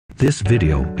This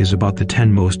video is about the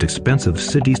 10 most expensive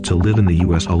cities to live in the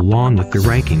US along with the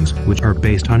rankings, which are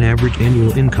based on average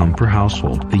annual income per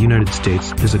household. The United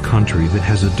States is a country that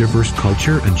has a diverse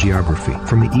culture and geography.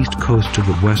 From the East Coast to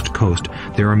the West Coast,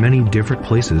 there are many different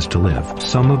places to live.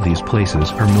 Some of these places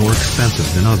are more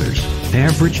expensive than others.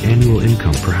 Average annual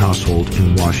income per household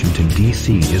in Washington,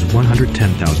 D.C. is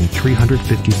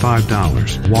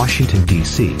 $110,355. Washington,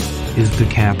 D.C. is the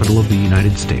capital of the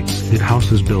United States. It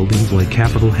houses buildings like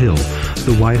Capitol Hill,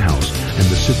 the White House, and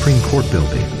the Supreme Court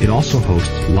building. It also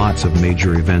hosts lots of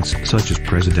major events such as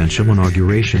presidential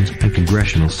inaugurations and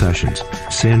congressional sessions.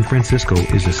 San Francisco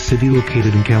is a city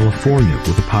located in California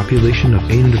with a population of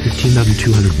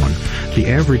 815,201. The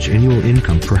average annual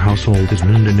income per household is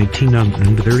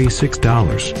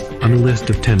 $118,036. On the list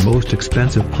of 10 most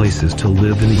expensive places to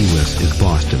live in the U.S. is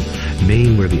Boston,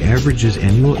 Maine, where the average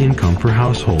annual income per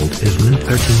household is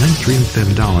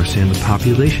 $113,307 and the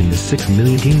population is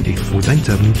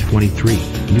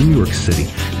 6,849,723. New York City.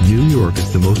 New York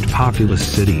is the most populous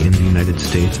city in the United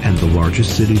States and the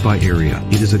largest city by area.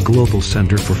 It is a global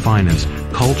center for finance,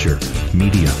 culture,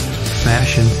 media,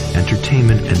 fashion,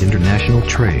 entertainment, and international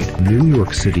trade. New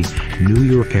York City. New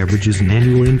York averages an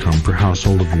annual income per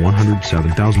household of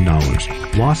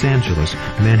 $107,000. Los Angeles,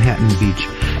 Manhattan Beach,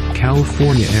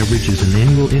 California averages an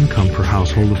annual income per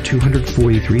household of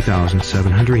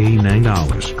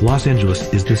 $243,789. Los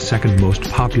Angeles is the second most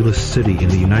populous city in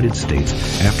the United States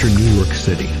after New York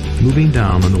City. Moving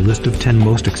down on the list of 10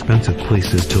 most expensive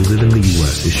places to live in the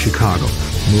U.S. is Chicago,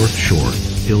 North Shore,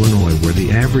 Illinois, where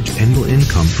the average annual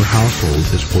income per household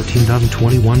is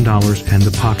 $14,021 and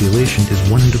the population is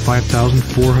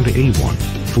 105,481.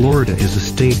 Florida is a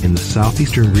state in the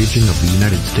southeastern region of the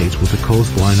United States with a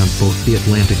coastline on both the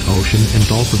Atlantic Ocean and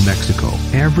Gulf of Mexico.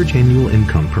 Average annual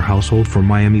income per household for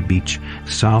Miami Beach,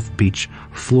 South Beach,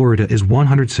 Florida is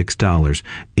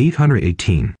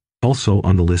 $106,818. Also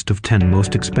on the list of 10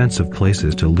 most expensive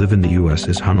places to live in the U.S.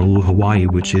 is Honolulu, Hawaii,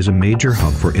 which is a major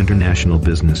hub for international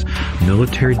business,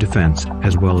 military defense,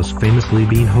 as well as famously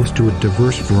being host to a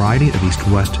diverse variety of East,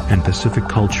 West, and Pacific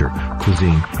culture,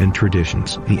 cuisine, and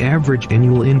traditions. The average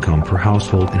annual income per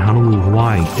household in Honolulu,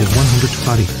 Hawaii is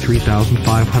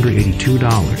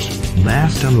 $143,582.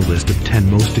 Last on the list of 10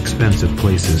 most expensive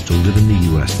places to live in the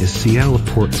U.S. is Seattle, a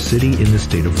port city in the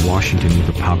state of Washington with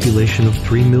a population of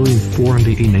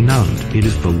 3,489,000. It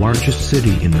is the largest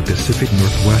city in the Pacific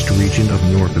Northwest region of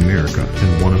North America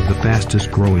and one of the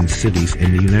fastest growing cities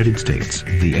in the United States.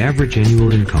 The average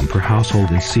annual income per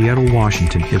household in Seattle,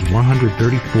 Washington is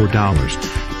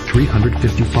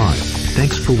 $134,355.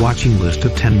 Thanks for watching list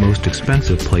of 10 most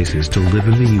expensive places to live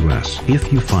in the U.S. If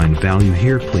you find value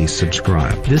here, please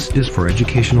subscribe. This is for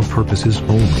educational purposes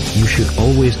only. You should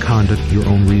always conduct your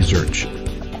own research.